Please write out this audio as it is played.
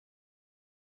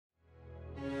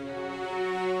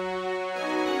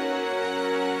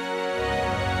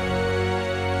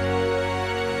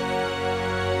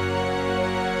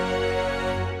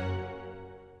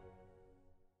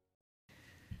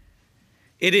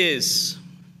It is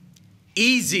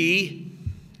easy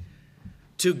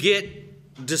to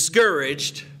get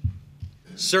discouraged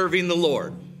serving the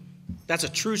Lord. That's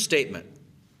a true statement.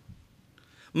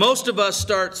 Most of us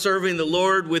start serving the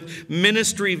Lord with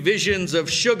ministry visions of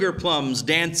sugar plums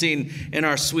dancing in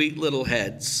our sweet little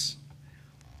heads.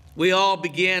 We all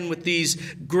began with these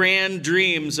grand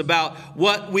dreams about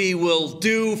what we will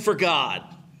do for God.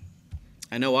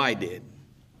 I know I did.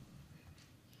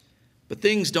 But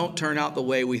things don't turn out the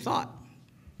way we thought.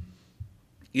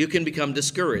 You can become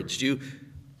discouraged. You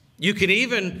can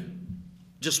even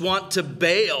just want to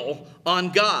bail on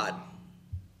God.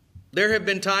 There have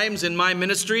been times in my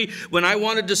ministry when I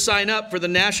wanted to sign up for the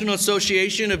National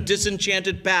Association of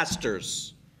Disenchanted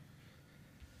Pastors.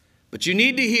 But you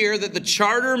need to hear that the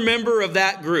charter member of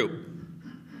that group,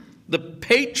 the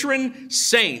patron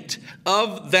saint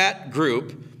of that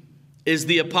group, is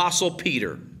the Apostle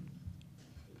Peter.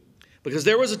 Because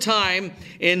there was a time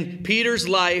in Peter's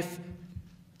life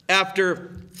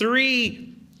after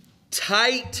 3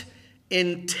 tight,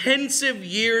 intensive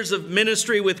years of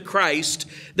ministry with Christ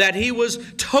that he was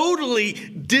totally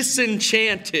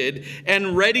disenchanted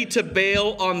and ready to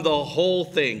bail on the whole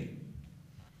thing.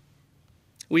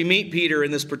 We meet Peter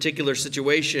in this particular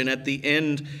situation at the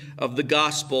end of the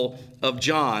Gospel of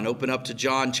John. Open up to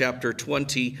John chapter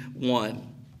 21.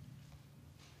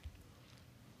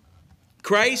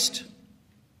 Christ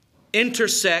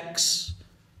intersects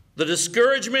the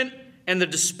discouragement and the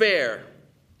despair,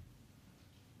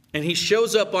 and he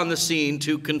shows up on the scene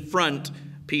to confront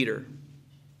Peter.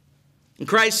 And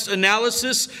Christ's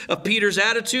analysis of Peter's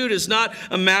attitude is not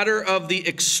a matter of the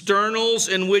externals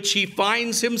in which he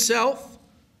finds himself.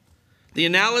 The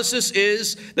analysis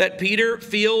is that Peter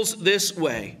feels this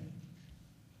way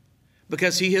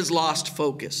because he has lost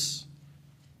focus.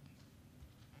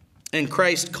 And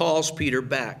Christ calls Peter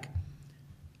back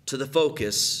to the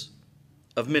focus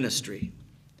of ministry.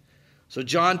 So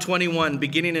John 21,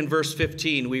 beginning in verse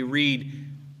 15, we read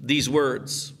these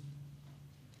words.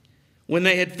 When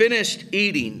they had finished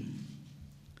eating,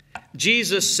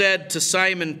 Jesus said to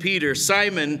Simon Peter,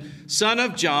 "Simon, son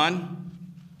of John,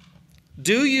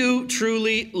 do you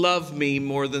truly love me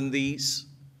more than these?"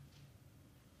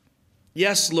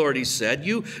 "Yes, Lord," he said,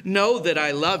 "you know that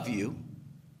I love you."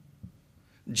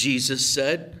 Jesus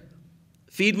said,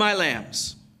 "Feed my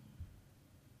lambs."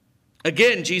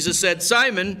 Again, Jesus said,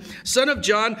 "Simon, son of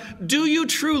John, do you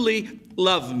truly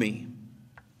love me?"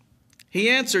 He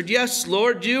answered, "Yes,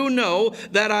 Lord, you know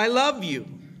that I love you."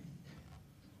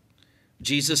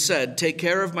 Jesus said, "Take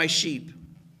care of my sheep."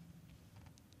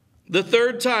 The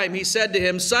third time he said to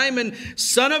him, "Simon,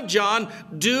 son of John,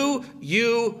 do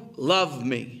you love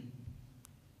me?"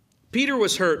 Peter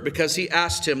was hurt because he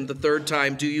asked him the third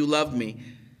time, "Do you love me?"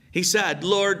 He said,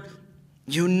 "Lord,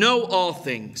 you know all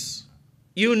things.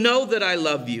 You know that I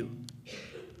love you."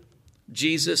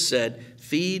 Jesus said,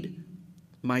 "Feed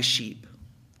my sheep."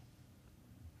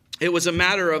 It was a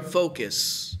matter of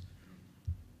focus.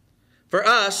 For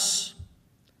us,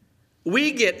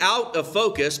 we get out of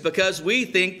focus because we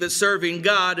think that serving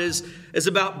God is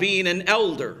about being an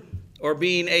elder or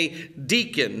being a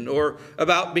deacon or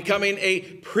about becoming a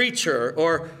preacher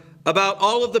or about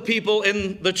all of the people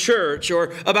in the church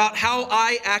or about how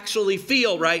I actually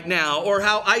feel right now or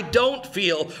how I don't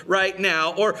feel right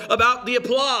now or about the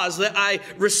applause that I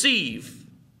receive.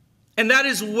 And that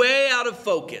is way out of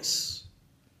focus.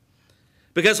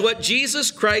 Because what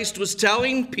Jesus Christ was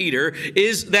telling Peter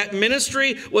is that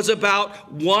ministry was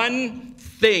about one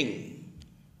thing.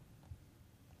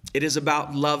 It is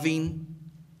about loving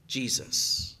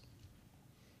Jesus.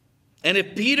 And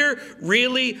if Peter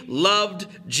really loved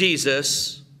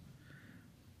Jesus,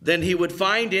 then he would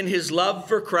find in his love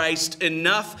for Christ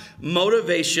enough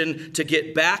motivation to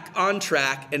get back on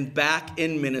track and back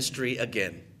in ministry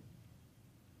again.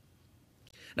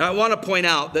 Now, I want to point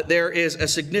out that there is a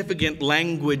significant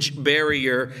language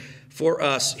barrier for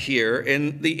us here.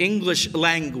 In the English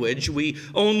language, we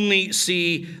only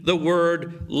see the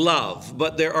word love,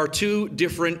 but there are 2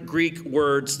 different Greek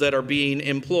words that are being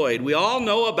employed. We all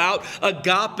know about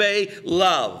agape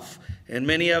love. And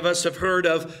many of us have heard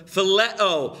of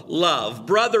phileo love,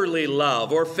 brotherly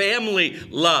love, or family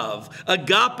love.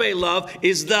 Agape love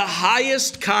is the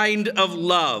highest kind of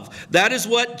love. That is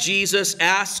what Jesus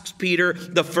asks Peter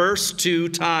the first 2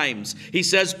 times. He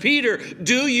says, "Peter,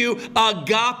 do you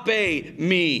agape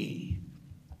me?"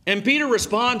 And Peter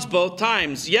responds both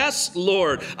times, "Yes,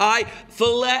 Lord, I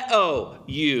phileo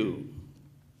you."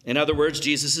 In other words,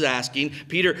 Jesus is asking,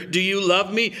 "Peter, do you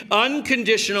love me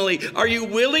unconditionally? Are you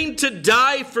willing to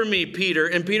die for me, Peter?"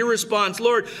 And Peter responds,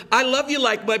 "Lord, I love you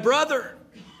like my brother."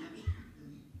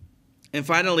 And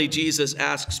finally, Jesus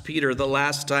asks Peter the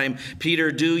last time,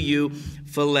 Peter, do you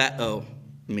phileo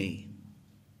me?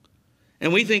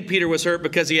 And we think Peter was hurt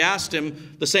because he asked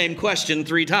him the same question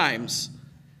 3 times.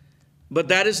 But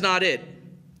that is not it.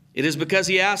 It is because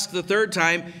he asked the 3rd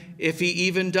time if he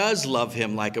even does love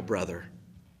him like a brother.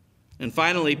 And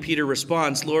finally, Peter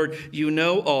responds, Lord, you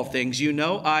know all things. You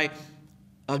know I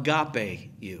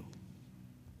agape you.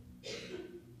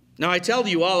 Now, I tell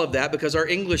you all of that because our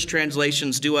English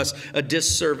translations do us a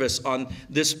disservice on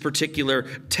this particular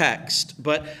text.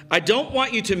 But I don't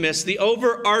want you to miss the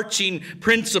overarching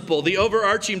principle. The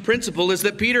overarching principle is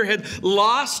that Peter had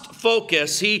lost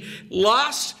focus. He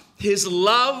lost his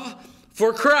love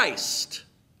for Christ.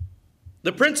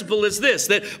 The principle is this,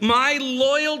 that my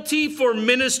loyalty for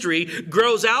ministry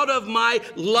grows out of my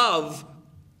love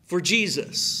for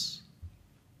Jesus.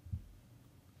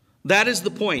 That is the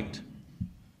point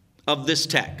of this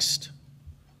text.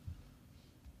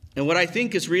 And what I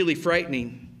think is really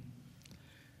frightening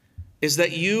is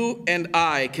that you and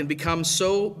I can become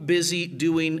so busy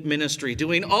doing ministry,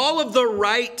 doing all of the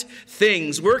right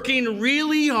things, working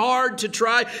really hard to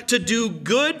try to do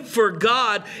good for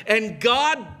God, and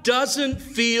God doesn't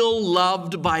feel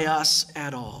loved by us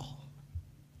at all.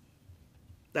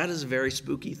 That is a very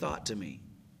spooky thought to me.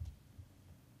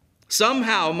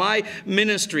 Somehow my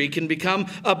ministry can become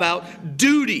about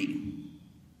duty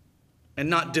and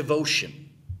not devotion.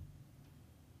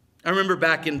 I remember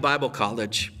back in Bible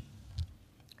college,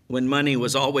 when money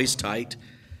was always tight,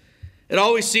 it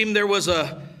always seemed there was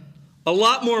a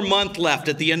lot more month left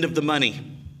at the end of the money.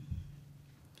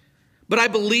 But I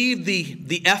believed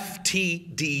the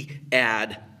FTD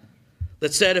ad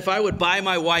that said if I would buy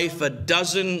my wife a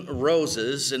dozen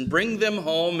roses and bring them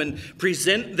home and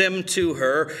present them to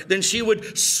her, then she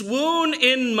would swoon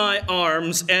in my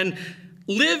arms and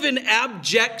live in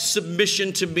abject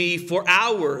submission to me for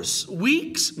hours,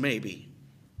 weeks maybe.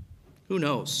 Who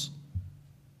knows?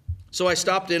 So I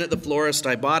stopped in at the florist.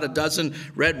 I bought a dozen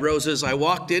red roses. I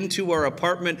walked into our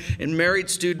apartment in married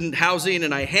student housing,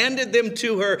 and I handed them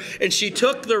to her. And she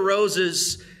took the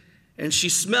roses, and she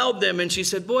smelled them, and she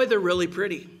said, boy, they're really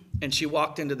pretty. And she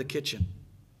walked into the kitchen.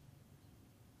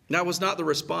 That was not the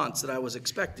response that I was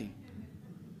expecting.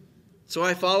 So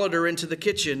I followed her into the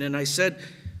kitchen, and I said,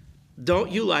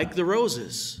 don't you like the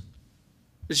roses?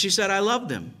 And she said, I love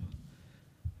them.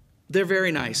 They're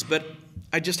very nice, but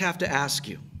I just have to ask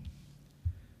you,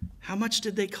 how much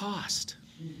did they cost?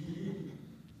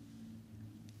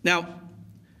 Now,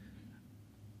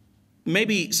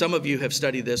 maybe some of you have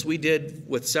studied this. We did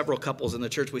with several couples in the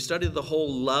church. We studied the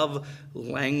whole love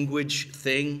language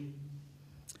thing.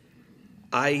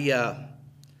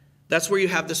 That's where you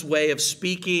have this way of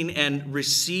speaking and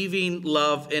receiving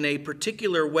love in a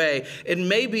particular way. And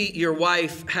maybe your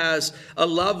wife has a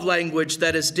love language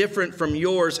that is different from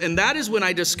yours. And that is when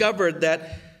I discovered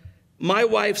that my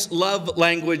wife's love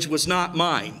language was not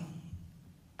mine.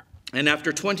 And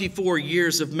after 24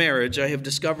 years of marriage, I have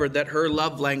discovered that her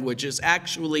love language is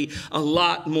actually a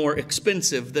lot more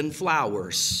expensive than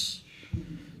flowers.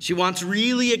 She wants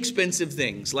really expensive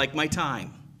things like my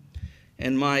time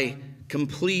and my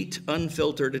complete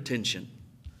unfiltered attention.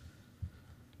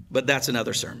 But that's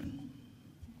another sermon.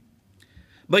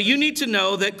 But you need to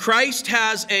know that Christ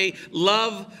has a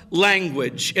love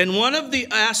language. And one of the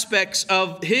aspects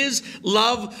of his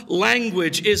love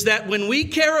language is that when we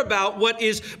care about what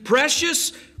is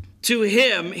precious to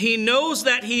him, he knows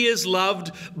that he is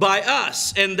loved by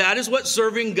us. And that is what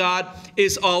serving God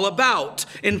is all about.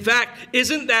 In fact,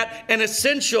 isn't that an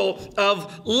essential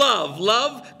of love?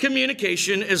 Love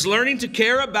communication is learning to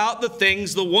care about the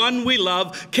things the one we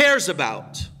love cares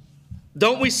about.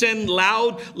 Don't we send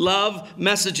loud love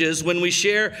messages when we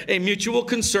share a mutual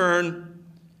concern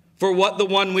for what the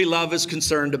one we love is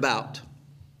concerned about?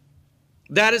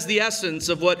 That is the essence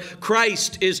of what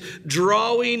Christ is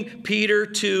drawing Peter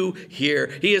to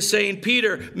here. He is saying,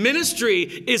 Peter, ministry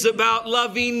is about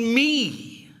loving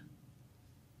me.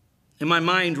 And my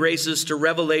mind races to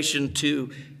Revelation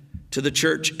 2, to the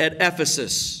church at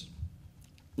Ephesus.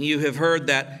 You have heard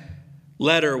that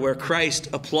letter where Christ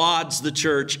applauds the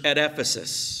church at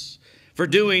Ephesus for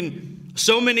doing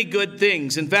so many good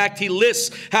things. In fact, he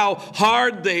lists how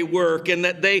hard they work and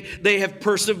that they have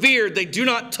persevered. They do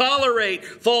not tolerate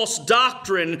false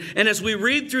doctrine. And as we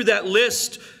read through that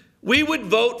list, we would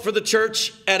vote for the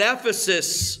church at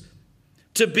Ephesus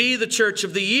to be the church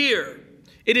of the year.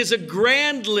 It is a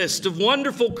grand list of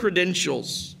wonderful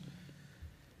credentials.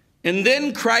 And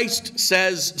then Christ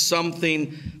says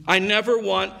something I never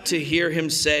want to hear him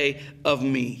say of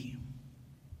me.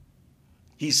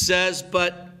 He says,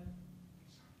 but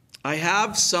I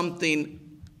have something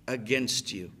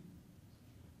against you.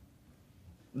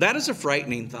 That is a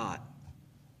frightening thought.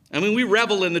 I mean, we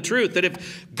revel in the truth that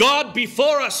if God be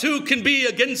for us, who can be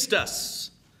against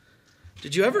us?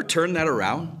 Did you ever turn that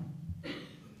around?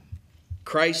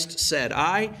 Christ said,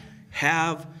 I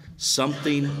have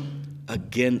something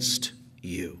against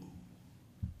you.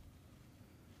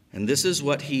 And this is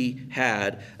what he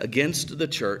had against the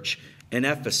church in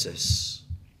Ephesus.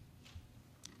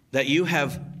 That you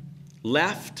have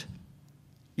left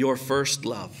your first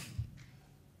love.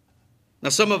 Now,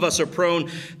 some of us are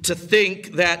prone to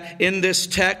think that in this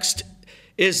text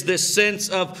is this sense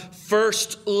of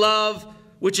first love,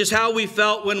 which is how we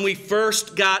felt when we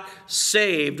first got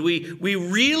saved. We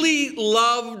really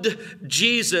loved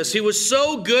Jesus. He was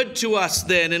so good to us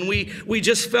then, and we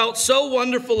just felt so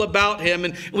wonderful about him.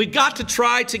 And we got to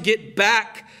try to get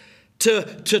back to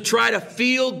try to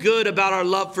feel good about our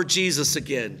love for Jesus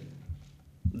again.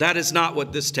 That is not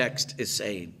what this text is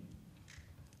saying.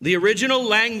 The original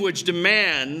language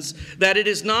demands that it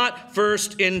is not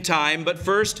first in time, but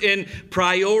first in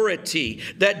priority.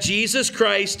 That Jesus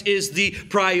Christ is the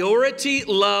priority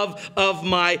love of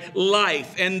my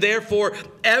life. And therefore,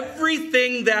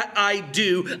 everything that I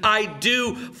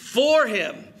do for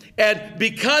him and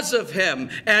because of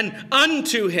him and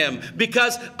unto him,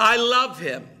 because I love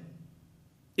him.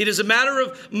 It is a matter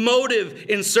of motive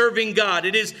in serving God.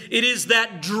 It is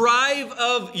that drive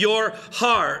of your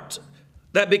heart.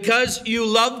 That because you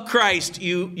love Christ,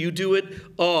 you do it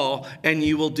all, and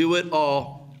you will do it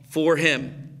all for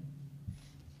him.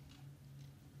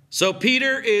 So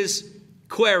Peter is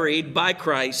queried by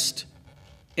Christ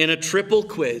in a triple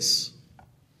quiz.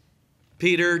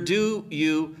 Peter, do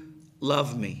you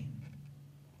love me?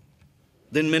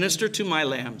 Then minister to my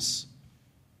lambs.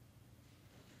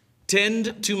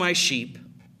 Tend to my sheep.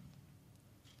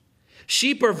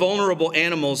 Sheep are vulnerable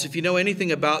animals. If you know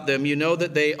anything about them, you know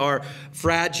that they are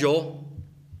fragile.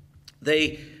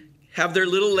 They have their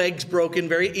little legs broken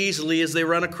very easily as they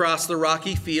run across the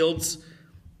rocky fields.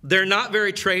 They're not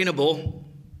very trainable.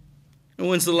 And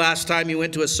when's the last time you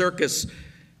went to a circus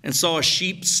and saw a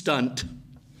sheep stunt?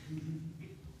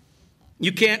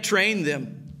 You can't train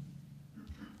them.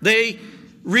 They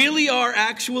really are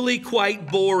actually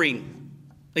quite boring.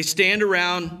 They stand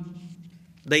around,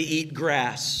 they eat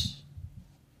grass.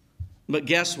 But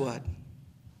guess what?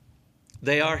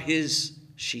 They are his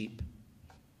sheep.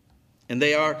 And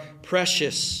they are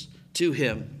precious to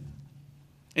him.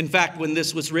 In fact, when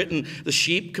this was written, the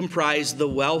sheep comprised the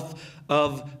wealth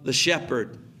of the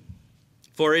shepherd.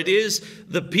 For it is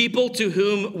the people to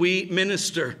whom we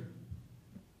minister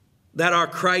that are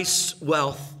Christ's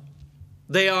wealth.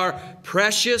 They are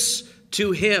precious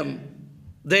to him.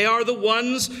 They are the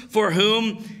ones for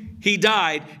whom he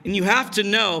died. And you have to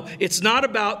know, it's not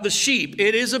about the sheep.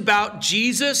 It is about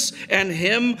Jesus and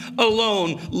him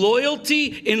alone. Loyalty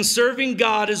in serving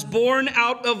God is born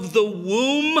out of the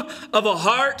womb of a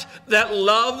heart that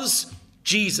loves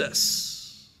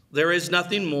Jesus. There is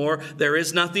nothing more. There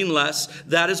is nothing less.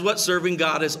 That is what serving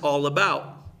God is all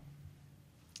about.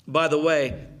 By the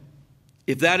way,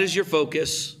 if that is your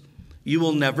focus, you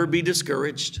will never be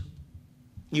discouraged.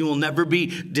 You will never be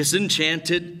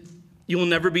disenchanted. You will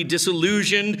never be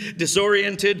disillusioned,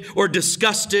 disoriented, or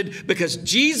disgusted, because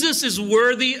Jesus is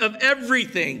worthy of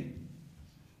everything,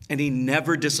 and he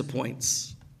never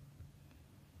disappoints.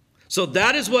 So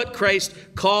that is what Christ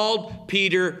called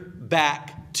Peter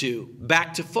back to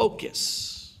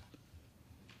focus.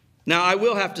 Now, I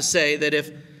will have to say that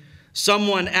if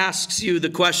someone asks you the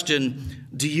question,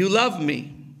 do you love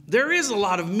me? There is a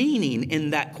lot of meaning in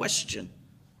that question.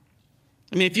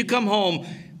 I mean, if you come home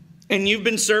and you've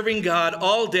been serving God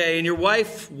all day, and your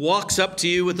wife walks up to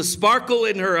you with a sparkle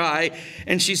in her eye,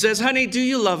 and she says, honey, do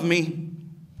you love me?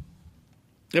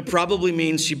 It probably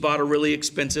means she bought a really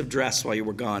expensive dress while you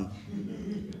were gone.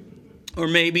 Or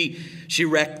maybe she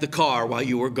wrecked the car while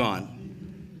you were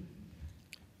gone.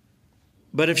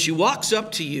 But if she walks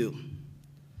up to you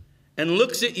and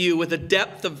looks at you with a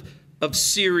depth of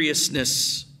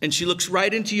seriousness, and she looks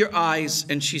right into your eyes,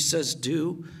 and she says,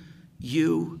 do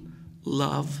you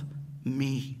love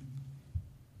me?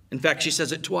 In fact, she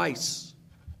says it twice.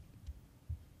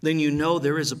 Then you know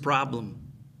there is a problem.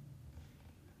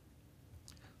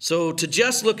 So to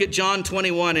just look at John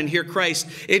 21 and hear Christ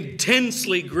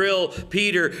intensely grill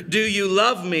Peter, do you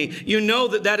love me? You know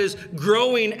that that is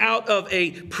growing out of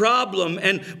a problem.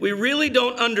 And we really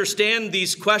don't understand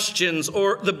these questions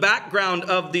or the background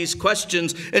of these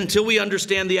questions until we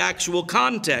understand the actual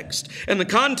context. And the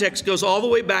context goes all the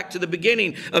way back to the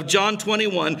beginning of John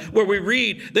 21, where we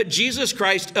read that Jesus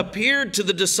Christ appeared to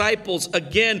the disciples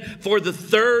again for the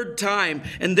third time.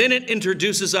 And then it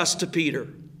introduces us to Peter.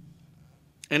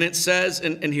 And it says,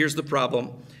 and here's the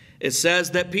problem. It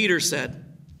says that Peter said,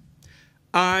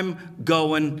 I'm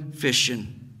going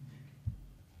fishing.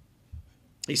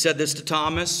 He said this to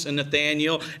Thomas and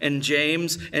Nathaniel and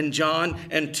James and John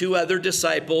and 2 other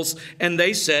disciples. And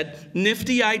they said,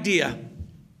 nifty idea.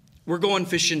 We're going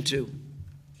fishing too.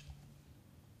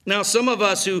 Now, some of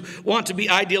us who want to be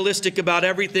idealistic about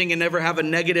everything and never have a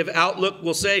negative outlook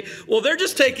will say, well, they're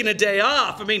just taking a day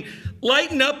off. I mean,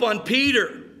 lighten up on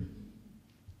Peter.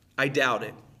 I doubt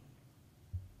it.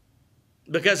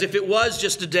 Because if it was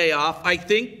just a day off, I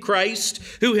think Christ,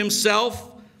 who himself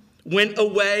went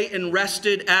away and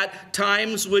rested at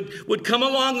times, would come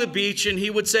along the beach and he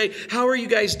would say, how are you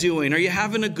guys doing? Are you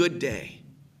having a good day?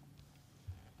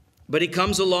 But he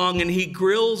comes along and he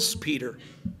grills Peter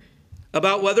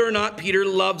about whether or not Peter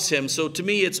loves him. So to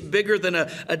me, it's bigger than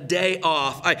a day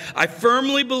off. I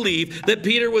firmly believe that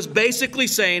Peter was basically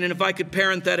saying, and if I could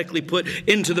parenthetically put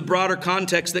into the broader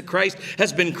context, that Christ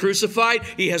has been crucified,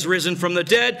 he has risen from the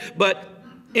dead, but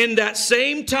in that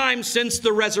same time since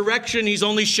the resurrection, he's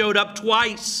only showed up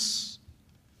twice.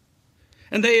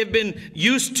 And they have been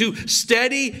used to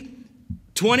steady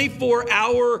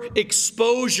 24-hour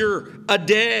exposure a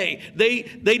day.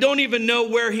 They don't even know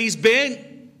where he's been.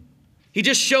 He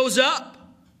just shows up.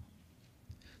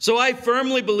 So I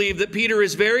firmly believe that Peter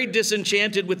is very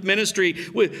disenchanted with ministry,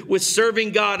 with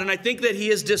serving God. And I think that he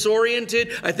is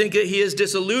disoriented. I think that he is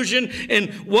disillusioned.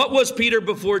 And what was Peter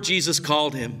before Jesus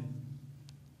called him?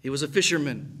 He was a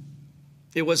fisherman.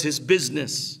 It was his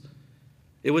business.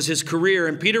 It was his career.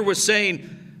 And Peter was saying,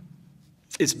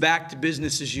 it's back to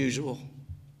business as usual.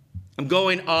 I'm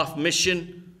going off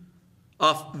mission,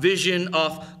 off vision,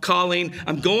 off calling.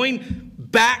 I'm going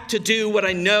back to do what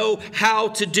I know how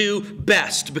to do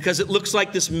best, because it looks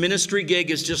like this ministry gig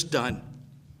is just done.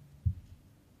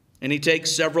 And he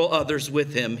takes several others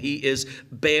with him. He is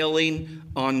bailing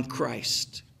on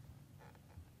Christ.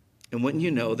 And wouldn't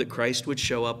you know that Christ would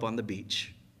show up on the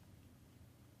beach?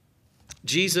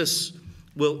 Jesus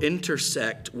will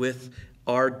intersect with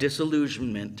our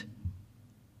disillusionment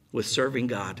with serving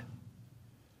God.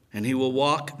 And he will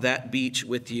walk that beach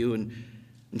with you and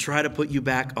try to put you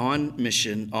back on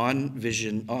mission, on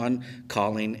vision, on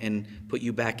calling, and put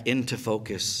you back into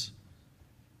focus.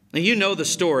 Now, you know the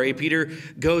story. Peter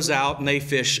goes out and they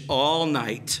fish all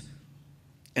night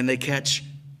and they catch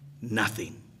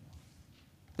nothing.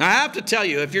 Now, I have to tell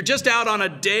you, if you're just out on a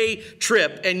day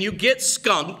trip and you get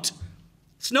skunked,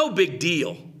 it's no big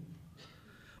deal.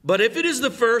 But if it is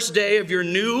the first day of your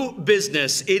new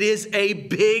business, it is a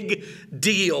big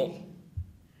deal.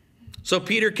 So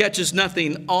Peter catches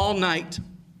nothing all night.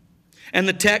 And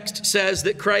the text says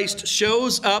that Christ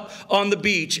shows up on the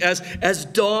beach as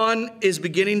dawn is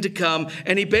beginning to come.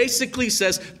 And he basically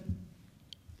says,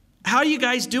 how are you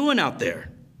guys doing out there?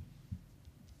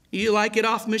 You like it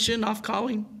off mission, off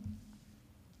calling?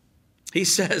 He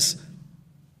says,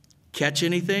 catch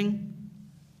anything?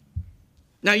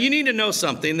 Now you need to know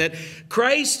something, that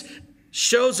Christ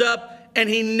shows up and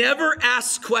he never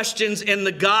asks questions in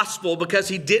the gospel because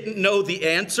he didn't know the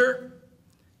answer.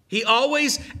 He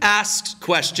always asks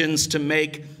questions to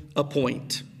make a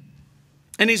point.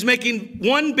 And he's making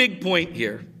one big point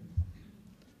here.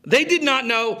 They did not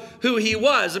know who he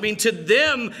was. I mean, to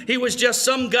them, he was just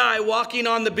some guy walking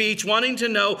on the beach wanting to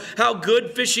know how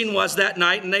good fishing was that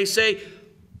night. And they say,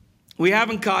 we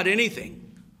haven't caught anything.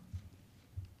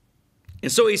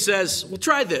 And so he says, well,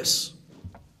 try this.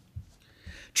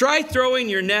 Try throwing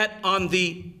your net on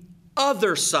the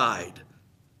other side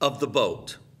of the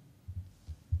boat.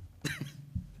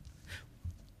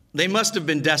 They must have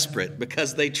been desperate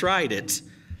because they tried it.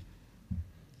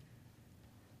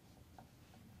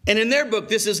 And in their book,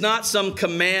 this is not some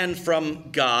command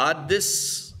from God.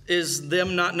 This is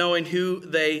them not knowing who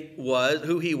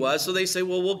he was. So they say,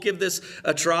 well, we'll give this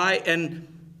a try. And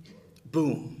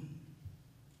boom.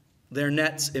 Their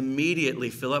nets immediately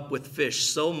fill up with fish,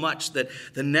 so much that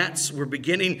the nets were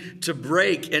beginning to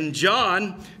break. And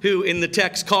John, who in the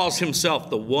text calls himself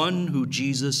the one who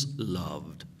Jesus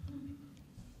loved,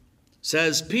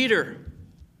 says, Peter,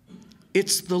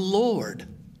 it's the Lord.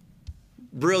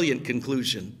 Brilliant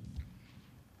conclusion.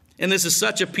 And this is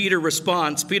such a Peter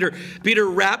response. Peter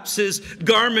wraps his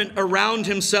garment around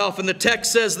himself, and the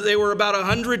text says that they were about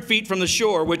 100 feet from the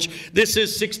shore, which this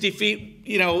is 60 feet,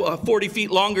 40 feet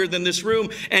longer than this room.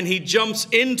 And he jumps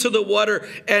into the water,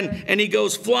 and he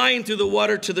goes flying through the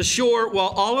water to the shore, while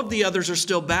all of the others are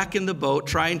still back in the boat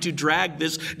trying to drag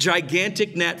this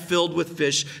gigantic net filled with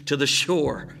fish to the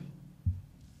shore.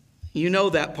 You know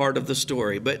that part of the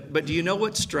story, but do you know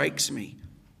what strikes me?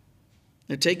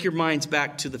 Now take your minds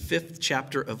back to the 5th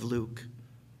chapter of Luke.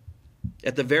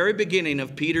 at the very beginning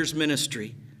of Peter's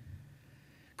ministry.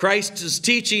 Christ is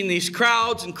teaching these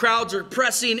crowds, and crowds are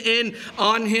pressing in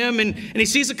on him. And he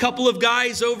sees a couple of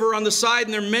guys over on the side,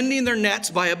 and they're mending their nets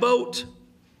by a boat.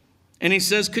 And he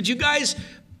says, could you guys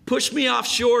push me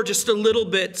offshore just a little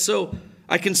bit so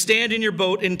I can stand in your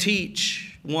boat and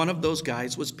teach? One of those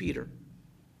guys was Peter.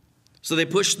 So they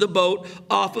push the boat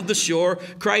off of the shore.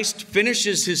 Christ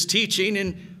finishes his teaching,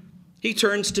 and he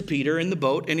turns to Peter in the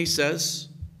boat, and he says,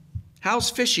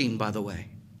 how's fishing, by the way?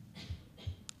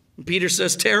 And Peter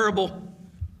says, terrible.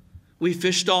 We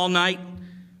fished all night.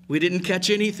 We didn't catch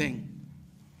anything.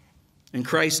 And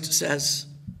Christ says,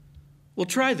 well,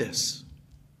 try this.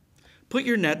 Put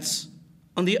your nets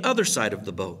on the other side of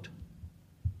the boat.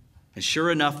 And sure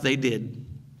enough, they did.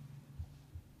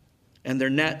 And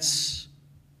their nets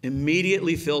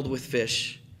immediately filled with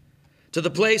fish, to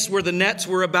the place where the nets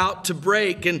were about to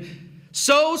break. And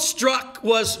so struck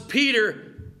was Peter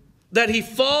that he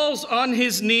falls on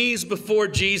his knees before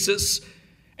Jesus,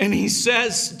 and he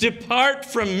says, depart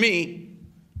from me,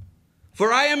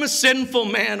 for I am a sinful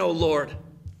man, O Lord.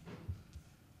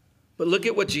 But look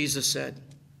at what Jesus said.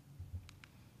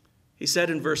 He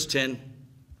said in verse 10,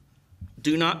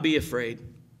 do not be afraid.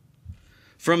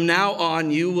 From now on,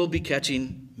 you will be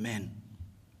catching men.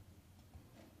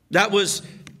 That was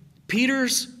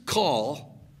Peter's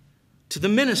call to the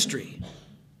ministry.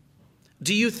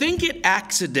 Do you think it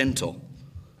accidental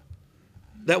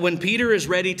that when Peter is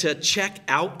ready to check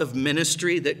out of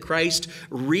ministry, that Christ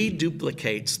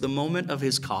reduplicates the moment of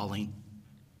his calling?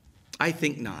 I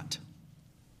think not.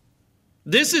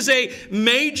 This is a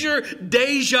major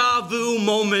deja vu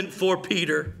moment for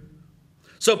Peter.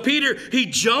 So Peter, he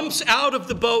jumps out of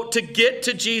the boat to get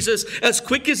to Jesus as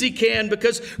quick as he can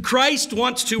because Christ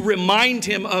wants to remind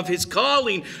him of his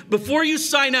calling. Before you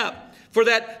sign up for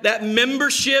that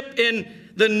membership in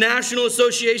the National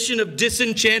Association of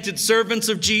Disenchanted Servants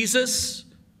of Jesus,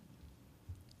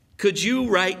 could you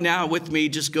right now with me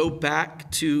just go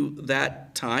back to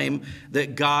that time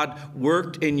that God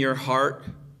worked in your heart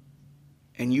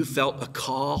and you felt a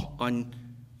call on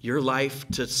your life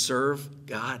to serve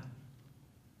God?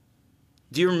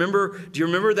 Do you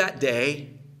remember that day,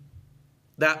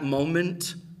 that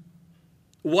moment?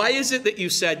 Why is it that you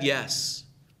said yes?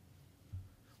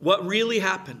 What really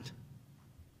happened?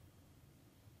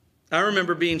 I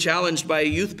remember being challenged by a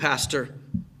youth pastor,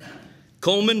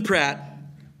 Coleman Pratt,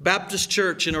 Baptist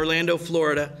Church in Orlando,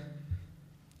 Florida.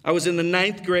 I was in the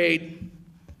 9th grade,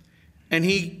 and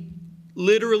he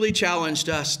literally challenged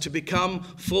us to become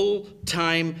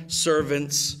full-time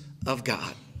servants of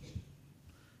God.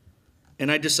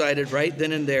 And I decided right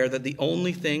then and there that the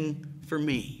only thing for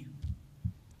me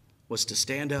was to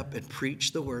stand up and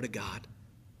preach the Word of God.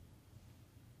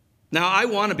 Now, I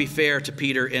want to be fair to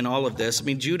Peter in all of this. I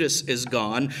mean, Judas is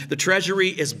gone. The treasury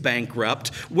is bankrupt.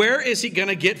 Where is he going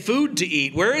to get food to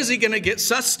eat? Where is he going to get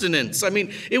sustenance? I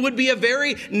mean, it would be a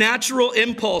very natural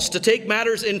impulse to take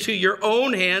matters into your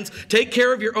own hands, take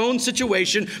care of your own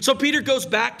situation. So Peter goes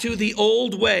back to the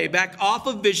old way, back off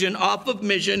of vision, off of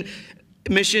mission.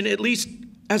 At least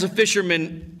as a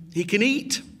fisherman, he can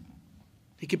eat.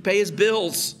 He can pay his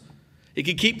bills. He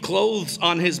can keep clothes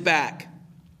on his back.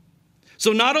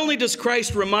 So not only does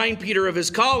Christ remind Peter of his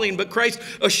calling, but Christ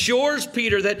assures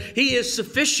Peter that he is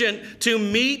sufficient to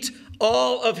meet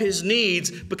all of his needs,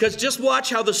 because just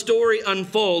watch how the story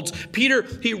unfolds. Peter,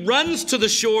 he runs to the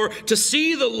shore to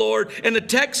see the Lord, and the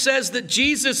text says that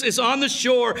Jesus is on the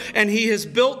shore and he has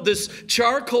built this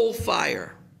charcoal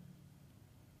fire.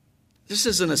 This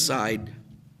is an aside.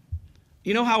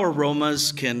 You know how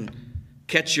aromas can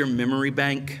catch your memory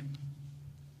bank?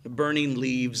 The burning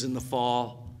leaves in the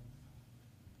fall.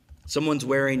 Someone's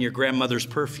wearing your grandmother's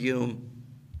perfume.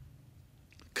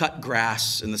 Cut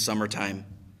grass in the summertime.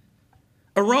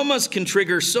 Aromas can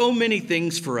trigger so many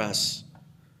things for us.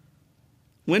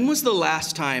 When was the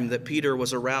last time that Peter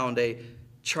was around a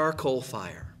charcoal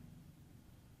fire?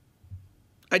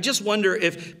 I just wonder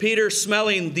if Peter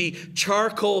smelling the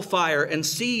charcoal fire and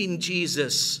seeing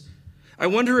Jesus, I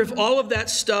wonder if all of that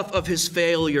stuff of his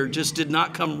failure just did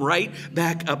not come right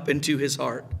back up into his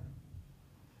heart.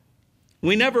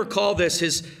 We never call this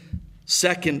his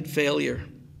second failure.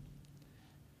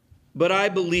 But I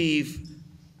believe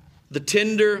the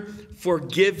tender,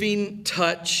 forgiving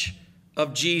touch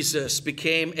of Jesus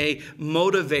became a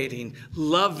motivating,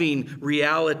 loving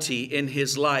reality in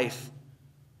his life.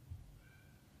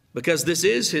 Because this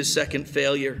is his second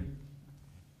failure.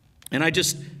 And I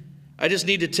just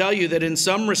need to tell you that in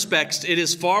some respects, it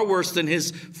is far worse than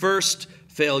his first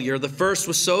failure. failure. The first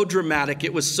was so dramatic.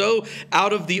 It was so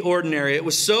out of the ordinary. It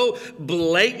was so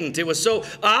blatant. It was so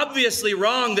obviously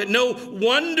wrong that no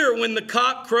wonder when the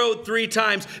cock crowed 3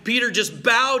 times, Peter just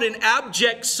bowed in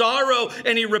abject sorrow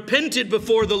and he repented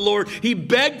before the Lord. He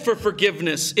begged for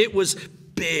forgiveness. It was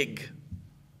big.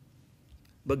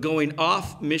 But going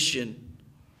off mission,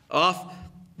 off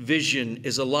vision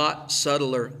is a lot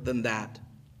subtler than that.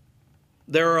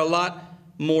 There are a lot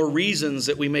more reasons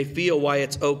that we may feel why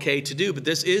it's okay to do, but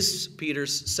this is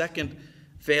Peter's second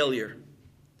failure.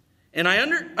 And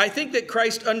I think that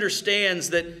Christ understands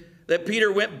that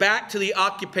Peter went back to the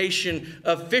occupation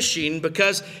of fishing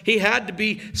because he had to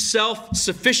be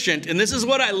self-sufficient. And this is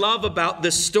what I love about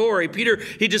this story. Peter,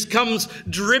 he just comes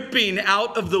dripping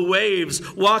out of the waves,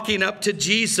 walking up to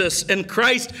Jesus. And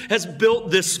Christ has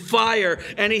built this fire,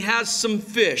 and he has some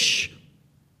fish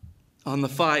on the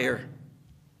fire.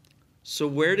 So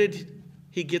where did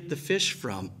he get the fish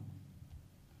from?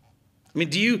 I mean,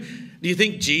 do you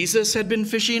think Jesus had been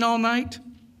fishing all night?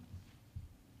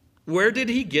 Where did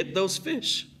he get those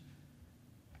fish?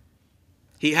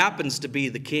 He happens to be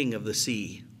the king of the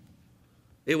sea.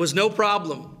 It was no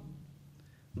problem.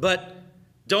 But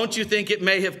don't you think it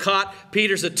may have caught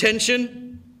Peter's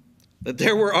attention that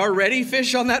there were already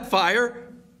fish on that fire?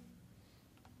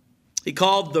 He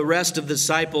called the rest of the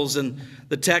disciples, and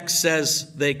the text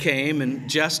says they came, and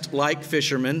just like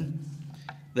fishermen,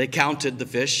 they counted the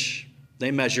fish.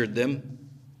 They measured them.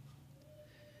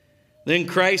 Then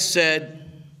Christ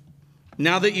said,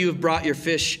 "Now that you have brought your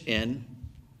fish in,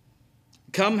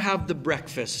 come have the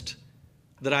breakfast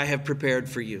that I have prepared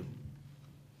for you."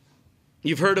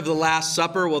 You've heard of the Last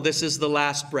Supper. Well, this is the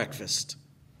last breakfast.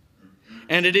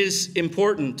 And it is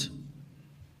important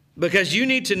because you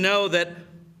need to know that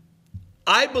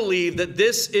I believe that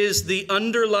this is the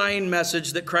underlying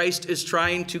message that Christ is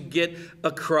trying to get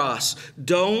across.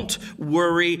 Don't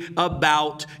worry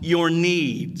about your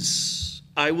needs.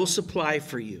 I will supply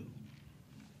for you.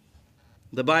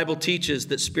 The Bible teaches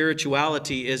that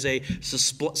spirituality is a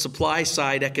supply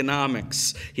side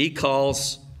economics. He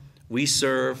calls, we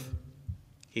serve,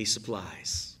 he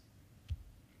supplies.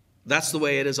 That's the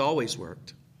way it has always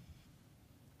worked.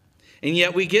 And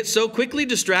yet we get so quickly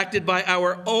distracted by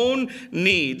our own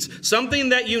needs. Something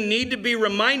that you need to be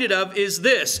reminded of is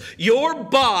this: your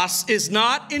boss is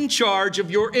not in charge of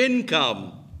your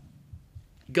income.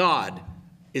 God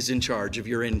is in charge of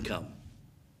your income.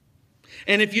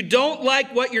 And if you don't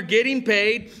like what you're getting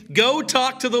paid, go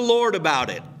talk to the Lord about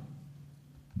it.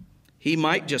 He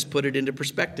might just put it into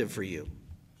perspective for you.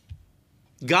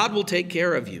 God will take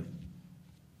care of you.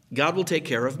 God will take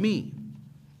care of me.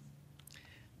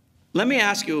 Let me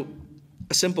ask you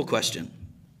a simple question.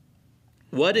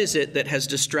 What is it that has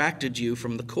distracted you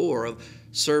from the core of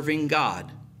serving God?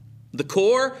 The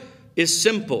core is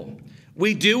simple.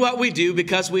 We do what we do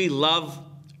because we love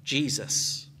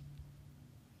Jesus.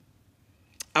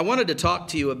 I wanted to talk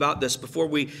to you about this before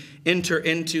we enter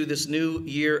into this new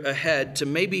year ahead to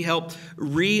maybe help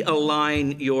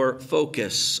realign your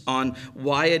focus on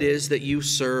why it is that you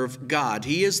serve God.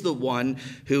 He is the one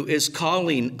who is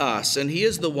calling us, and he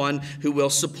is the one who will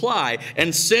supply.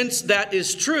 And since that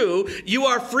is true, you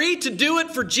are free to do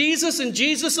it for Jesus and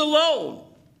Jesus alone.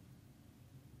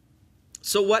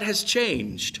 So what has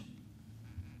changed?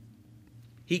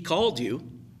 He called you.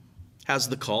 Has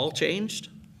the call changed?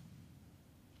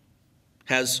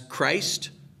 Has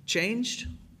Christ changed?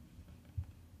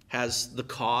 Has the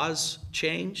cause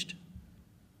changed?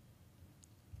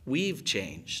 We've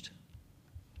changed.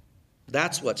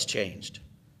 That's what's changed.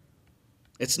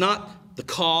 It's not the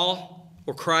call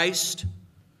or Christ.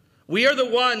 We are the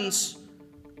ones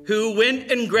who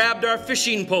went and grabbed our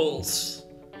fishing poles.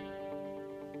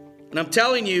 And I'm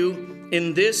telling you,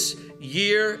 in this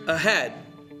year ahead,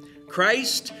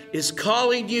 Christ is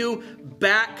calling you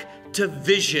back to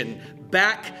vision,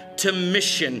 back to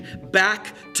mission,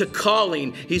 back to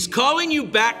calling. He's calling you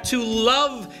back to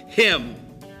love him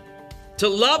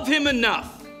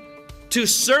enough to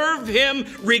serve him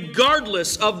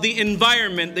regardless of the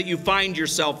environment that you find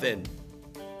yourself in.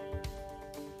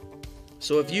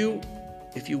 So if you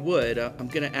would, I'm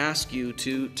going to ask you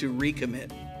to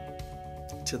recommit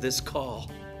to this call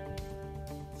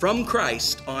from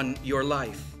Christ on your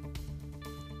life.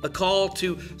 A call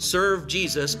to serve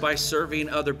Jesus by serving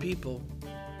other people.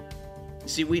 You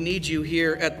see, we need you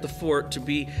here at the fort to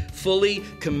be fully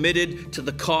committed to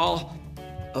the call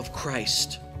of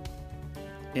Christ.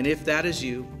 And if that is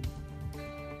you,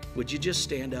 would you just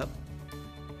stand up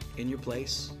in your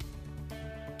place?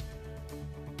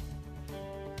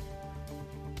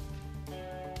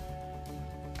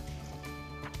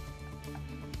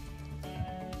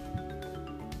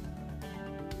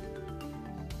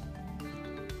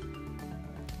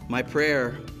 My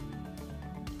prayer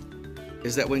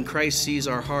is that when Christ sees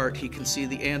our heart, he can see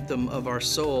the anthem of our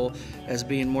soul as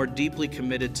being more deeply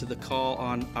committed to the call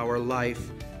on our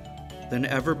life than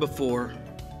ever before,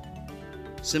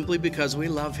 simply because we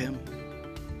love him.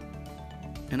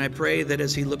 And I pray that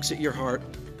as he looks at your heart,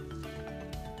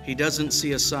 he doesn't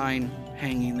see a sign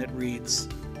hanging that reads,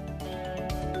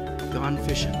 "Gone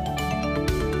fishing."